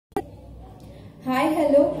Hi,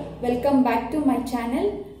 hello, welcome back to my channel.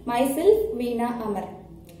 Myself Veena Amar.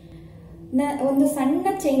 ಒಂದು ಸಣ್ಣ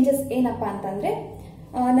changes ಏನಪ್ಪಾ ಅಂತಂದ್ರೆ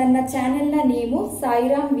ನನ್ನ ಚಾನೆಲ್ನ ನೇಮು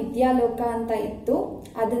ಸಾಯಿರಾಮ್ ವಿದ್ಯಾಲೋಕ ಅಂತ ಇತ್ತು.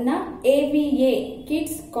 ಅದನ್ನ AVA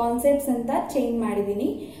ಕಿಡ್ಸ್ ಕಾನ್ಸೆಪ್ಟ್ಸ್ ಅಂತ ಚೇಂಜ್ ಮಾಡಿದೀನಿ.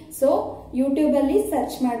 ಸೊ ಯೂಟ್ಯೂಬ್ ಅಲ್ಲಿ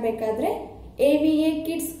ಸರ್ಚ್ ಮಾಡಬೇಕಾದ್ರೆ AVA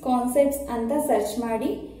ಕಿಡ್ಸ್ ಕಾನ್ಸೆಪ್ಟ್ಸ್ ಅಂತ ಸರ್ಚ್ ಮಾಡಿ.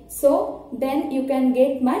 So then you can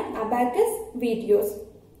get my abacus videos.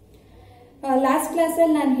 Last class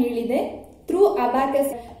ಅಲ್ಲಿ ನಾನು ಹೇಳಿದೆ ಥ್ರೂ ಅಬ್ಯಾಕಸ್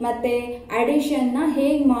ಮತ್ತೆ ಅಡಿಷನ್ ನ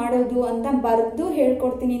ಹೇಗ್ ಮಾಡೋದು ಅಂತ ಬರ್ದು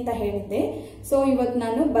ಹೇಳ್ಕೊಡ್ತೀನಿ ಅಂತ ಹೇಳಿದ್ದೆ. ಸೊ ಇವತ್ತು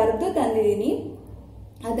ನಾನು ಬರ್ದು ತಂದಿದ್ದೀನಿ.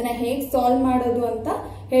 ಅದನ್ನ ಹೇಗ್ ಸಾಲ್ವ್ ಮಾಡೋದು ಅಂತ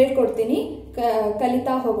ಹೇಳ್ಕೊಡ್ತೀನಿ.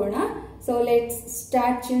 ಕಲಿತಾ ಹೋಗೋಣ. So let's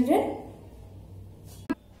start children.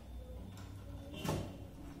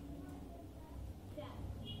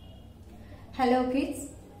 Hello kids,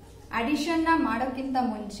 addition ನ ಮಾಡೋಕ್ಕಿಂತ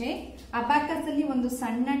ಮುಂಚೆ ಅಬ್ಯಾಕಸ್ ಅಲ್ಲಿ ಒಂದು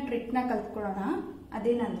ಸಣ್ಣ ಟ್ರಿಕ್ ನ ಕಲ್ತ್ಕೊಳ್ಳೋಣ.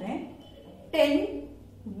 ಅದೇನಂದ್ರೆ 10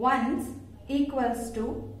 ones equals to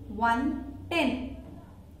 110.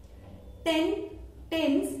 10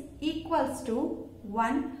 tens equals to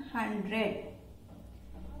 100.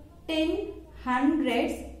 10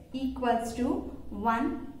 hundreds equals to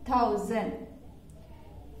 1000.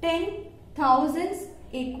 10 thousands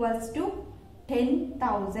equals to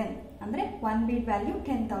 10,000. ಅಂದ್ರೆ 1 bit ವ್ಯಾಲ್ಯೂ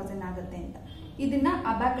 10,000 ಆಗುತ್ತೆ ಅಂತ. ಇದನ್ನ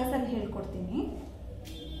ಅಬ್ಯಾಕಸ್ ಅಲ್ಲಿ ಹೇಳ್ಕೊಡ್ತೀನಿ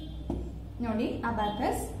ನೋಡಿ.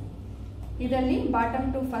 ಅಬ್ಯಾಕಸ್ ಇದರಲ್ಲಿ ಬಾಟಮ್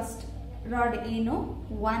ಟು ಫಸ್ಟ್ ರಾಡ್ ಏನು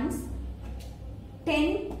ಒನ್ಸ್. 10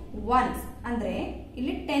 ಒನ್ಸ್ ಅಂದ್ರೆ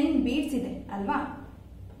ಇಲ್ಲಿ 10 ಬೀಟ್ಸ್ ಇದೆ ಅಲ್ವಾ.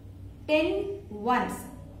 10 once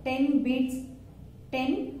 10 beats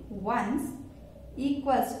 10 once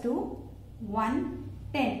equals to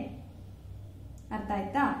 110. ಅರ್ಥ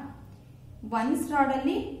ಆಯ್ತಾ? ಒನ್ಸ್ ರಾಡ್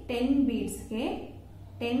ಅಲ್ಲಿ 10 ಬೀಟ್ಸ್ಗೆ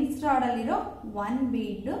ಟೆನ್ಸ್ ರಾಡ್ ಅಲ್ಲಿರೋ 1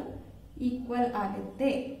 ಬೀಟ್ ಈಕ್ವಲ್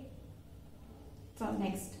ಆಗುತ್ತೆ. So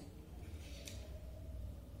next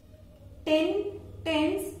 10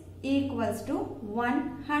 tens equals to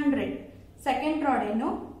 100. Second rod ಏನು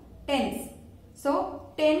tense. So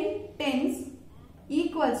 10 tens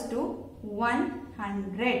equals to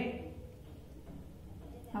 100.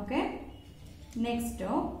 Okay, next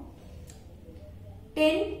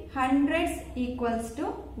 10 hundreds equals to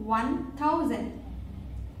 1000.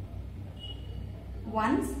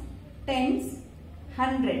 ones, tens,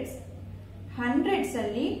 hundreds. hundreds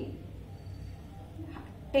ಅಲ್ಲಿ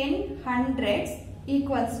 10 hundreds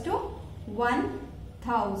equals to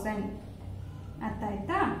 1000. ಅರ್ಥ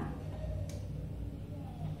ಆಯ್ತಾ?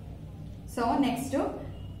 So next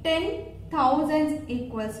 10 thousands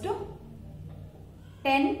equals to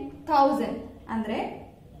 10,000. ಅಂದ್ರೆ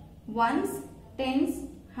ones, tens,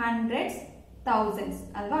 hundreds, thousands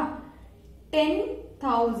ಅಲ್ವಾ. 10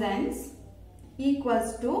 thousands equals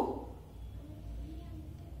to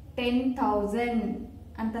 10,000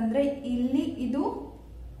 ಅಂತಂದ್ರೆ ಇಲ್ಲಿ ಇದು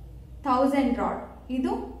 1000 rod,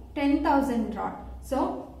 ಇದು 10,000 ರಾಡ್. ಸೊ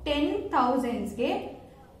 10,000 ಗೆ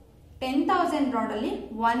 10,000 ರಾಡ್ ಅಲ್ಲಿ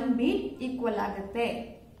 1 ಬೀಟ್ ಈಕ್ವಲ್ ಆಗುತ್ತೆ.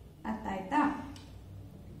 ಅರ್ಥ ಆಯ್ತಾ?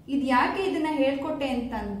 ಇದು ಯಾಕೆ ಇದನ್ನ ಹೇಳ್ಕೊಟ್ಟೆ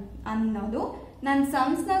ಅಂತ ಅನ್ನೋದು ನಾನು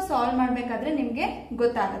ಸಮ್ಸ್ ನ ಸಾಲ್ವ್ ಮಾಡ್ಬೇಕಾದ್ರೆ ನಿಮ್ಗೆ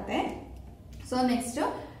ಗೊತ್ತಾಗುತ್ತೆ. ಸೊ ನೆಕ್ಸ್ಟ್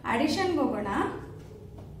ಅಡಿಷನ್ ಹೋಗೋಣ.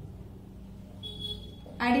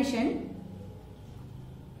 Addition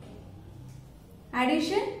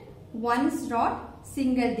once rod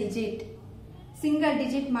single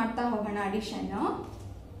digit ಮಾಡ್ತಾ ಹೋಗೋಣ. ಅಡಿಷನ್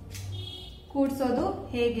ಕೂಡ್ಸೋದು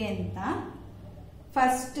ಹೇಗೆ ಅಂತ.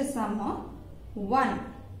 ಫಸ್ಟ್ ಸಮ್ 1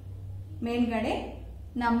 ಮೇಲ್ಗಡೆ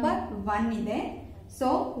ನಂಬರ್ 1 ಇದೆ. ಸೊ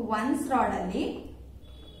ಒನ್ಸ್ ರಾಡ್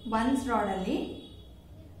ಅಲ್ಲಿ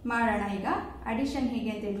ಮಾಡೋಣ. ಈಗ ಅಡಿಷನ್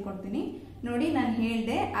ಹೇಗೆ ಅಂತ ಹೇಳ್ಕೊಡ್ತೀನಿ ನೋಡಿ. ನಾನು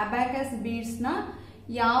ಹೇಳಿದೆ ಅಬ್ಯಾಕಸ್ ಬೀಡ್ಸ್ ನ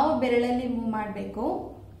ಯಾವ ಬೆರಳಲ್ಲಿ ಮೂವ್ ಮಾಡಬೇಕು,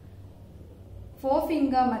 4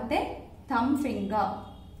 ಫಿಂಗರ್ ಮತ್ತೆ ಥಂಬ್ ಫಿಂಗರ್.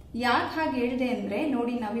 ಯಾಕೆ ಹಾಗೆ ಹೇಳಿದೆ ಅಂದ್ರೆ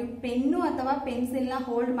ನೋಡಿ, ನಾವು ಪೆನ್ನು ಅಥವಾ ಪೆನ್ಸಿಲ್ ನ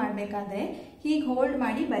ಹೋಲ್ಡ್ ಮಾಡಬೇಕಾದ್ರೆ ಹೀಗೆ ಹೋಲ್ಡ್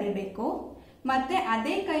ಮಾಡಿ ಬರಿಬೇಕು. ಮತ್ತೆ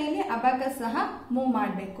ಅದೇ ಕೈಯಲ್ಲಿ ಅಬ್ಯಾಕಸ್ ಸಹ ಮೂವ್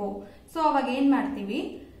ಮಾಡಬೇಕು. ಸೊ ಅವಾಗ ಏನ್ ಮಾಡ್ತೀವಿ,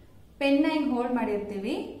 ಪೆನ್ನ ಹಿಂಗ್ ಹೋಲ್ಡ್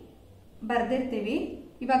ಮಾಡಿರ್ತೀವಿ, ಬರ್ದಿರ್ತೀವಿ.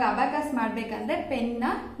 ಇವಾಗ ಅಬ್ಯಾಕಸ್ ಮಾಡ್ಬೇಕಂದ್ರೆ ಪೆನ್ನ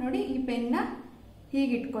ನೋಡಿ, ಈ ಪೆನ್ನ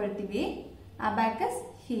ಹೀಗೆ ಇಟ್ಕೊಳ್ತೀವಿ, ಅಬ್ಯಾಕಸ್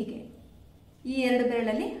ಹೀಗೆ. ಈ 2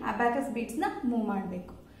 ಬೆರಳಲ್ಲಿ ಅಬ್ಯಾಕಸ್ ಬೀಟ್ಸ್ ನ ಮೂವ್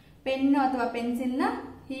ಮಾಡಬೇಕು. ಪೆನ್ನು ಅಥವಾ ಪೆನ್ಸಿಲ್ ನ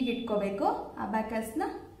ಹೀಗೆ ಇಟ್ಕೋಬೇಕು, ಅಬ್ಯಾಕಸ್ ನ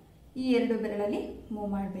ಈ 2 ಬೆರಳಲ್ಲಿ ಮೂವ್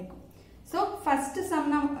ಮಾಡಬೇಕು. ಸೊ ಫಸ್ಟ್ ಸಮ್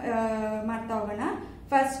ನ ಮಾಡ್ತಾ ಹೋಗೋಣ.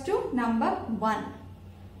 ಫಸ್ಟ್ ನಂಬರ್ 1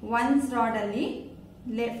 ಒನ್ಸ್ ರಾಡ್ ಅಲ್ಲಿ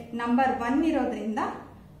ಲೆಫ್ಟ್ ನಂಬರ್ 1 ಇರೋದ್ರಿಂದ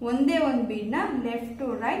ಒಂದೇ ಒಂದು ಬೀಡ್ ನ ಲೆಫ್ಟ್ ಟು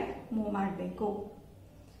ರೈಟ್ ಮೂವ್ ಮಾಡಬೇಕು.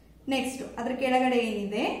 ನೆಕ್ಸ್ಟ್ ಅದ್ರ ಕೆಳಗಡೆ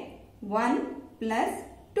ಏನಿದೆ 1 ಪ್ಲಸ್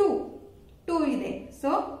 2 ಇದೆ.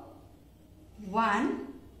 ಸೊ 1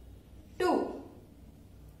 2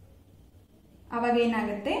 ಅವಾಗ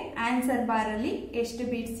ಏನಾಗುತ್ತೆ, ಆನ್ಸರ್ ಬಾರ್ ಅಲ್ಲಿ ಎಷ್ಟು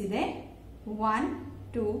ಬೀಟ್ಸ್ ಇದೆ, 1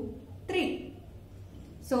 2 3.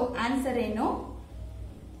 ಸೊ ಆನ್ಸರ್ ಏನು,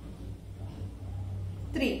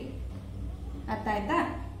 3. ಅರ್ಥ ಆಯ್ತಾ?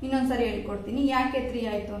 ಇನ್ನೊಂದ್ಸರಿ ಹೇಳ್ಕೊಡ್ತೀನಿ ಯಾಕೆ 3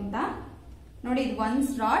 ಆಯ್ತು ಅಂತ. ನೋಡಿ, ಇದು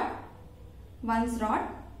ಒನ್ಸ್ ರಾಡ್.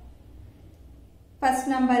 ಫಸ್ಟ್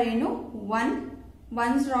ನಂಬರ್ ಏನು, 1.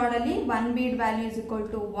 ಒನ್ಸ್ ರಾಡ್ ಅಲ್ಲಿ 1 bead value is equal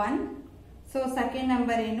to 1. So second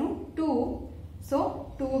number ಏನು, 2. ಸೊ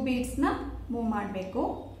 2 ಬೀಡ್ಸ್ ನ ಮೂವ್ ಮಾಡಬೇಕು.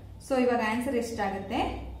 ಸೊ ಇವಾಗ ಆನ್ಸರ್ ಎಷ್ಟಾಗುತ್ತೆ,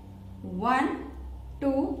 1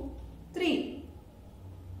 2 3.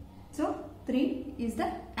 So 3 is the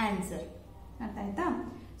answer. ಅರ್ಥ ಆಯ್ತಾ?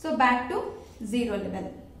 So back to 0 level.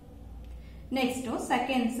 Next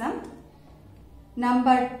second some,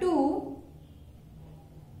 number 2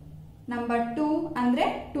 ಅಂದ್ರೆ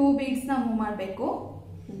 2 ಬೀಡ್ಸ್ ನ ಮೂವ್ ಮಾಡಬೇಕು,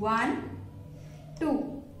 1 2.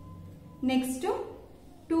 ನೆಕ್ಸ್ಟ್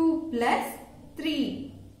 2 ಪ್ಲಸ್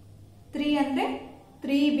 3 ಅಂದ್ರೆ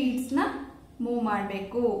 3 ಬೀಡ್ಸ್ ನ ಮೂವ್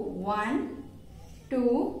ಮಾಡಬೇಕು, 1 2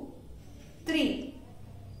 3.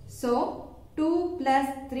 ಸೊ 2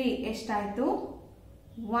 ಪ್ಲಸ್ 3 ಎಷ್ಟಾಯ್ತು,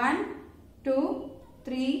 1 2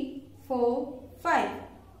 3 4 5.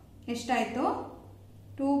 ಎಷ್ಟಾಯ್ತು,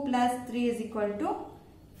 2 ಪ್ಲಸ್ 3 ಇಸ್ ಈಕ್ವಲ್ ಟು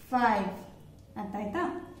 5. ಅರ್ಥ ಆಯ್ತಾ?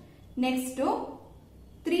 Next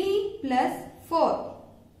 3 plus 4.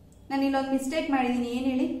 ನಾನು ಇಲ್ಲೊಂದು ಮಿಸ್ಟೇಕ್ ಮಾಡಿದ್ದೀನಿ, ಏನು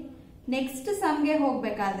ಹೇಳಿ, ನೆಕ್ಸ್ಟ್ ಸಮ್ಗೆ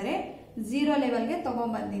ಹೋಗ್ಬೇಕಾದ್ರೆ 0 ಲೆವೆಲ್ಗೆ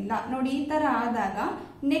ತಗೊಂಡ್ಬಂದಿಲ್ಲ. ನೋಡಿ, ಈ ತರ ಆದಾಗ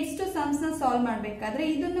ನೆಕ್ಸ್ಟ್ ಸಮ್ಸ್ ನ ಸಾಲ್ವ್ ಮಾಡ್ಬೇಕಾದ್ರೆ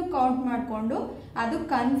ಇದನ್ನು ಕೌಂಟ್ ಮಾಡಿಕೊಂಡು ಅದು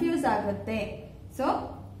ಕನ್ಫ್ಯೂಸ್ ಆಗುತ್ತೆ. So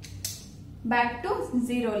back to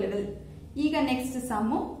 0 level. ಈಗ ನೆಕ್ಸ್ಟ್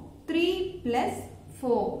ಸಮ್ಮು 3 ಪ್ಲಸ್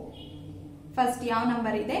 4. ಫಸ್ಟ್ ಯಾವ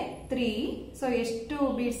ನಂಬರ್ ಇದೆ, 3. ಸೊ ಎಷ್ಟು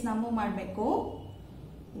ಬೀಡ್ಸ್ ನ ಮೂವ್ ಮಾಡಬೇಕು,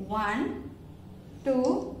 1 2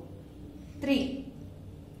 3.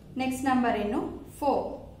 ನೆಕ್ಸ್ಟ್ ನಂಬರ್ ಏನು, 4.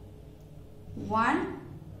 1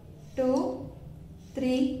 2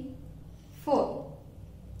 3 4.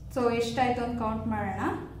 ಸೊ ಎಷ್ಟಾಯ್ತು ಅಂತ ಕೌಂಟ್ ಮಾಡೋಣ,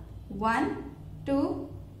 1 2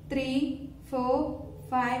 3 4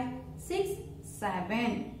 5 6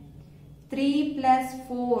 7. 3 plus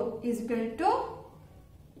 4 is equal to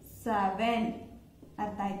 7.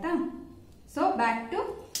 ಅರ್ಥ ಆಯ್ತಾ? So back to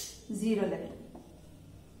 0 level.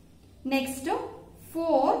 Next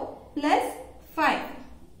 4 plus 5.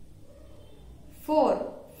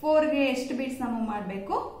 4 ಗೆ ಎಷ್ಟು ಬೀಟ್ಸ್ ನ ಮೂವ್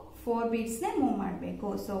ಮಾಡಬೇಕು, 4 ಬೀಟ್ಸ್ ನೇ ಮೂವ್ ಮಾಡಬೇಕು.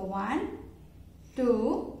 ಸೊ 1 2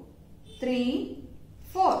 3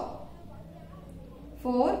 4.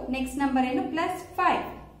 ನೆಕ್ಸ್ಟ್ ನಂಬರ್ ಏನು, ಪ್ಲಸ್ 5.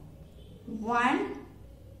 1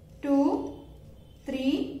 2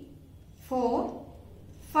 3 4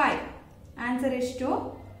 5. ಆನ್ಸರ್ ಎಷ್ಟು,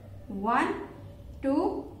 1 2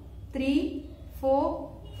 3 4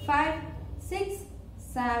 5 6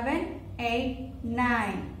 7 8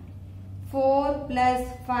 9. 4 plus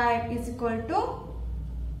 5 is equal to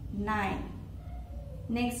 9.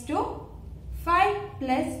 Next to 5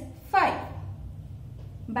 plus 5.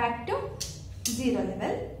 Back to 0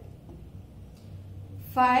 level.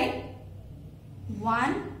 5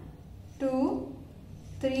 1 2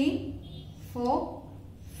 3 4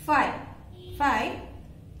 5. 5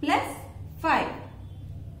 plus 5.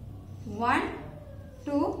 1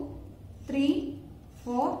 2 3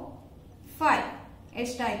 4 5.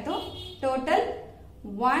 ಎಷ್ಟಾಯ್ತು, total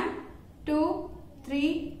 1 2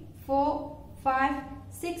 3 4 5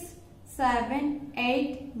 6 7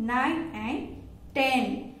 8 9 and 10.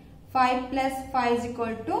 5 plus 5 is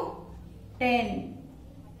equal to 10.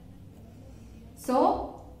 So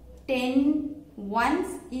 10 ones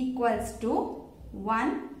equals to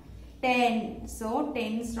 1 10. So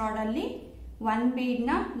 10s rod ಅಲ್ಲಿ 1 bead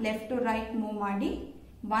ನ left to right move ಮಾಡಿ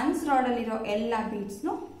 1s rod ಅಲ್ಲಿರೋ ಎಲ್ಲ beads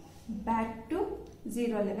ನು back to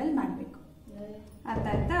 0 level ಮಾಡಬೇಕು. ಅರ್ಥ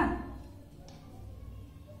ಆಯ್ತಾ?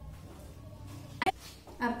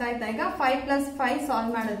 ಈಗ 5 plus 5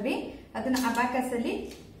 ಸಾಲ್ವ್ ಮಾಡಿದ್ವಿ. ಅದನ್ನ ಅಬಾಕಸ್ ಅಲ್ಲಿ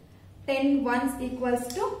 10 ones equals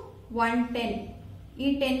to 110. ಈ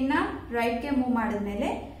 10 ನ ರೈಟ್ ಗೆ ಮೂವ್ ಮಾಡಿದ್ಮೇಲೆ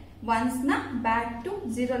ones ನ ಬ್ಯಾಕ್ ಟು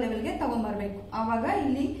 0 ಲೆವೆಲ್ ಗೆ ತಗೊಂಡ್ಬರ್ಬೇಕು. ಆವಾಗ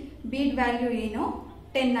ಇಲ್ಲಿ ಬೀಡ್ ವ್ಯಾಲ್ಯೂ ಏನು,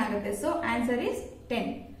 10 ಆಗುತ್ತೆ. So answer is 10.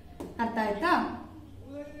 ಅರ್ಥ ಆಯ್ತಾ?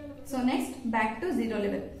 So next back to 0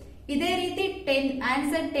 level. ಇದೇ ರೀತಿ 10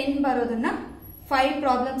 ಆನ್ಸರ್ 10 ಬರೋದನ್ನ 5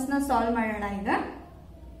 ಪ್ರಾಬ್ಲಮ್ಸ್ ನ ಸಾಲ್ವ್ ಮಾಡೋಣ. ಈಗ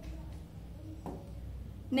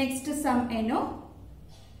ನೆಕ್ಸ್ಟ್ ಸಮ್ ಏನು,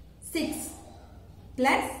 6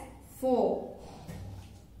 ಪ್ಲಸ್ 4.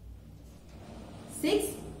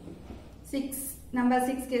 6 ನಂಬರ್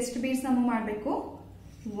 6 ಗೆ ಎಷ್ಟು ಬೀಡ್ಸ್ ನ ಮೂವ್ ಮಾಡಬೇಕು,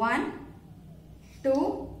 1 2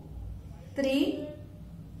 3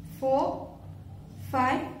 4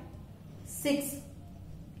 5 6.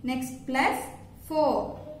 Next plus 4.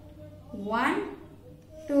 1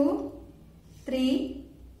 2 3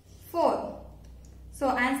 4. ಸೊ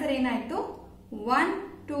ಆನ್ಸರ್ ಏನಾಯ್ತು, 1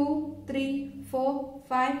 2 3 4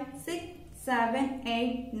 5 6 7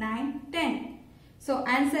 8 9 10. ಸೊ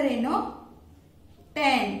ಆನ್ಸರ್ ಏನು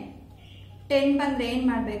 10. 10 ಬಂದ್ರೆ ಏನ್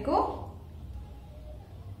ಮಾಡಬೇಕು,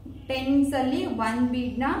 ಟೆನ್ಸ್ ಅಲ್ಲಿ 1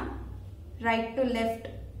 ಬೀಡ್ ನ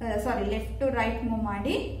ಲೆಫ್ಟ್ ಟು ರೈಟ್ ಮೂವ್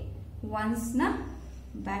ಮಾಡಿ ಒನ್ಸ್ ನ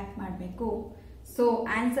ಬ್ಯಾಕ್ ಮಾಡಬೇಕು. ಸೊ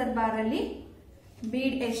ಆನ್ಸರ್ ಬಾರ್ ಅಲ್ಲಿ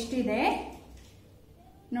ಬೀಡ್ ಎಷ್ಟಿದೆ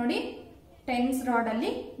ನೋಡಿ, ಟೆನ್ಸ್ ರಾಡ್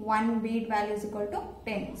ಅಲ್ಲಿ 1 bead value is equal to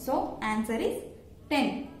 10. So answer is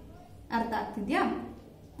 10. ಅರ್ಥ ಆಗ್ತಿದ್ಯಾ?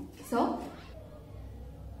 ಸೊ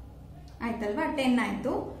ಆಯ್ತಲ್ವಾ, 10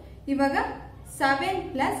 ಆಯ್ತು. ಇವಾಗ 7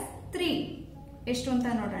 ಪ್ಲಸ್ 3 ಎಷ್ಟು ಅಂತ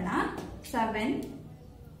ನೋಡೋಣ. 7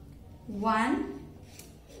 1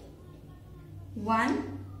 1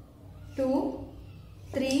 2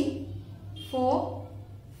 3 4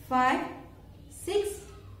 5 6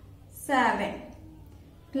 7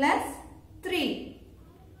 plus 3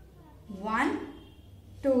 1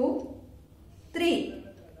 2 3.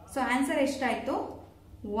 ಸೊ ಆನ್ಸರ್ ಎಷ್ಟಾಯ್ತು?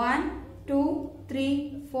 1 2 3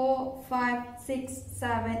 4 5 6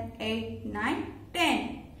 7 8 9 10.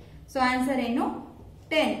 ಸೊ ಆನ್ಸರ್ ಏನು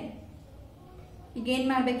 10. ಈಗ ಏನ್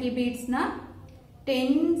ಮಾಡ್ಬೇಕು, ಈ ಬೀಡ್ಸ್ ನ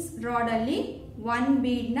ಟೆನ್ಸ್ ರಾಡ್ ಅಲ್ಲಿ 1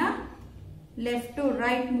 ಬೀಡ್ ನ ಲೆಫ್ಟ್ ಟು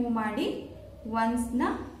ರೈಟ್ ಮೂವ್ ಮಾಡಿ ಒನ್ಸ್ ನ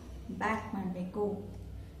ಬ್ಯಾಕ್ ಮಾಡಬೇಕು.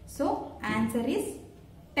 So answer is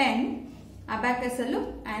 10. ಅಬ್ಯಾಕಸ್ ಅಲ್ಲೂ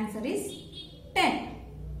ಆನ್ಸರ್ ಇಸ್ 10.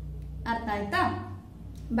 ಅರ್ಥ ಆಯ್ತಾ?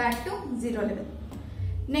 Back to 0 level.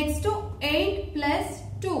 Next 8 plus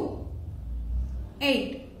 2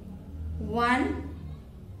 8 1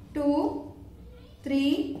 2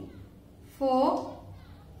 3 4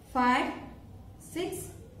 5 6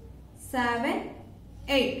 7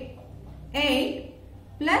 8 8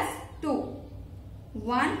 plus 2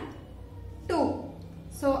 1 2.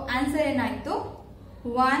 So answer ಏನಾಯ್ತು?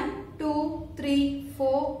 1 2 3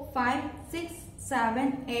 4 5 6 7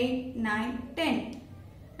 8 9 10.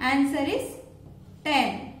 Answer is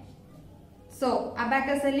 10. ಸೊ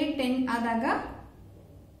ಅಬ್ಯಾಕಸ್ ಅಲ್ಲಿ 10 ಆದಾಗ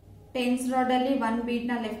ಟೆನ್ಸ್ ರಾಡ್ ಅಲ್ಲಿ 1 ಬೀಟ್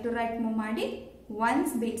ನ ಲೆಫ್ಟ್ ಟು ರೈಟ್ ಮೂವ್ ಮಾಡಿ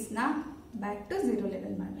ಒನ್ಸ್ ಬೀಟ್ಸ್ ನ ಬ್ಯಾಕ್ ಟು 0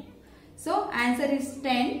 ಲೆವೆಲ್ ಮಾಡಬೇಕು. So answer is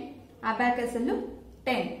 10. ಅಬ್ಯಾಕಸ್ ಅಲ್ಲೂ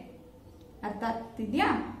 10. ಅರ್ಥ ಆಗ್ತಿದ್ಯಾ?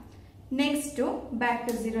 Next back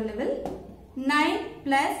to 0 level. 9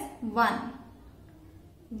 plus 1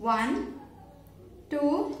 1 2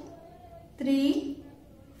 3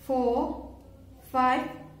 4 5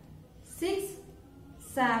 6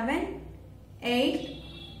 7 8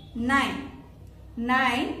 9.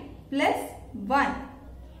 9 plus 1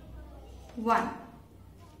 1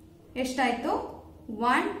 ಎಷ್ಟಾಯ್ತು?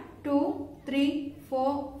 1 2 3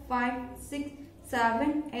 4 5 6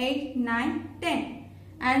 7 8 9 10.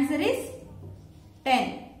 Answer is 10.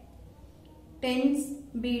 ಟೆನ್ಸ್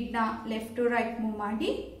ಬೀಡ್ ನ ಲೆಫ್ಟ್ ಟು ರೈಟ್ ಮೂವ್ ಮಾಡಿ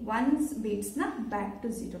ಒನ್ಸ್ ಬೀಡ್ಸ್ ನ back to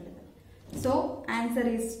 0 level. So answer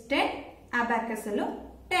is 10. Abacus ಅಲ್ಲೂ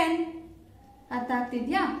 10. ಅರ್ಥ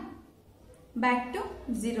ಆಗ್ತಿದ್ಯಾ? Back to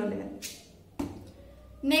 0 level.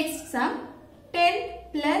 Next some 10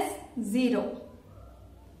 plus 0.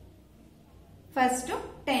 First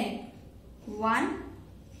 10 1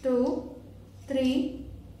 2 3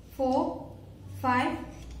 4 5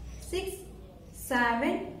 6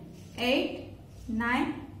 7 8 9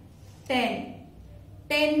 10.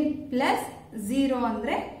 10 plus 0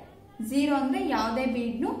 ಅಂದ್ರೆ ಯಾವುದೇ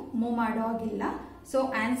bead move ಮಾಡೋ ಹಾಗಿಲ್ಲ. ಸೊ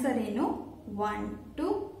ಆನ್ಸರ್ ಏನು? 1 2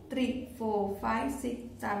 3 4 5 6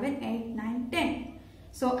 7 8 9 10.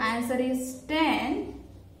 So answer is 10.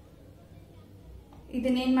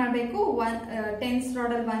 ಇದನ್ನೇನ್ ಮಾಡಬೇಕು, ಟೆನ್ಸ್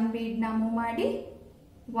ರಾಡ್ ಅಲ್ಲಿ 1 ಬೀಡ್ ನ ಮೂವ್ ಮಾಡಿ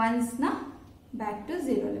ಒನ್ಸ್ ನ back to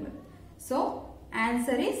 0 level. So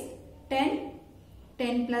answer is 10.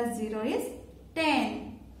 10 plus 0 is 10.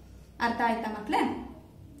 ಅರ್ಥ ಆಯ್ತಾ ಮಕ್ಕಳೇ?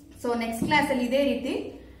 ಸೊ ನೆಕ್ಸ್ಟ್ ಕ್ಲಾಸ್ ಅಲ್ಲಿ ಇದೇ ರೀತಿ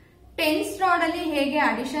ಟೆನ್ಸ್ ರಾಡ್ ಅಲ್ಲಿ ಹೇಗೆ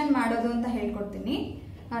ಅಡಿಷನ್ ಮಾಡೋದು ಅಂತ ಹೇಳ್ಕೊಡ್ತೀನಿ.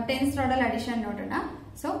 ಟೆನ್ಸ್ ರಾಡ್ ಅಲ್ಲಿ ಅಡಿಷನ್ ನೋಡೋಣ.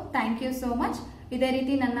 So thank you so much. ಇದೇ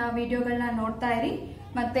ರೀತಿ ನನ್ನ ವಿಡಿಯೋಗಳನ್ನ ನೋಡ್ತಾ ಇರಿ.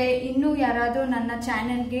 ಮತ್ತೆ ಇನ್ನೂ ಯಾರಾದ್ರೂ ನನ್ನ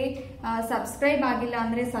ಚಾನೆಲ್ಗೆ ಸಬ್ಸ್ಕ್ರೈಬ್ ಆಗಿಲ್ಲ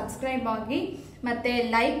ಅಂದ್ರೆ ಸಬ್ಸ್ಕ್ರೈಬ್ ಆಗಿ, ಮತ್ತೆ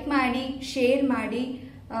ಲೈಕ್ ಮಾಡಿ, ಶೇರ್ ಮಾಡಿ,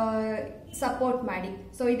 ಸಪೋರ್ಟ್ ಮಾಡಿ.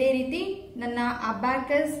 ಸೊ ಇದೇ ರೀತಿ ನನ್ನ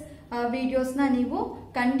ಅಬ್ಯಾಕಸ್ ವಿಡಿಯೋಸ್ನ ನೀವು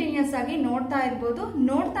ಕಂಟಿನ್ಯೂಸ್ ಆಗಿ ನೋಡ್ತಾ ಇರ್ಬೋದು.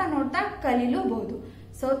 ನೋಡ್ತಾ ಕಲೀಲೂಬಹುದು.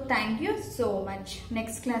 So thank you so much.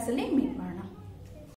 Next ಕ್ಲಾಸಲ್ಲಿ ಮೀಟ್ ಮಾಡೋಣ.